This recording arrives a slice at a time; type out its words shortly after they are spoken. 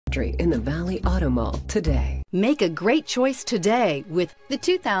Country in the Valley Auto Mall today. Make a great choice today with the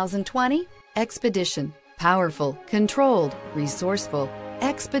 2020 Expedition. Powerful, controlled, resourceful.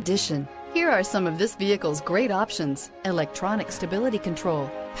 Expedition. Here are some of this vehicle's great options: electronic stability control,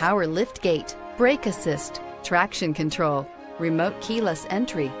 power liftgate, brake assist, traction control, remote keyless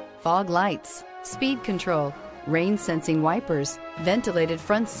entry, fog lights, speed control, rain sensing wipers, ventilated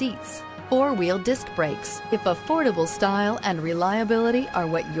front seats, four-wheel disc brakes. If affordable style and reliability are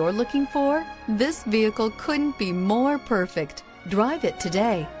what you're looking for, this vehicle couldn't be more perfect. Drive it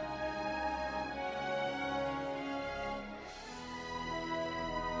today.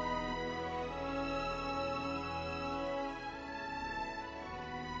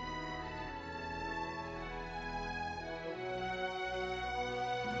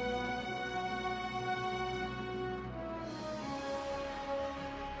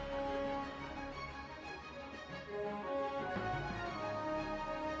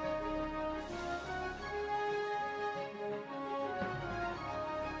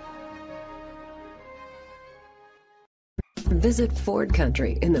 Visit Ford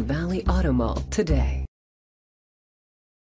Country in the Valley Auto Mall today.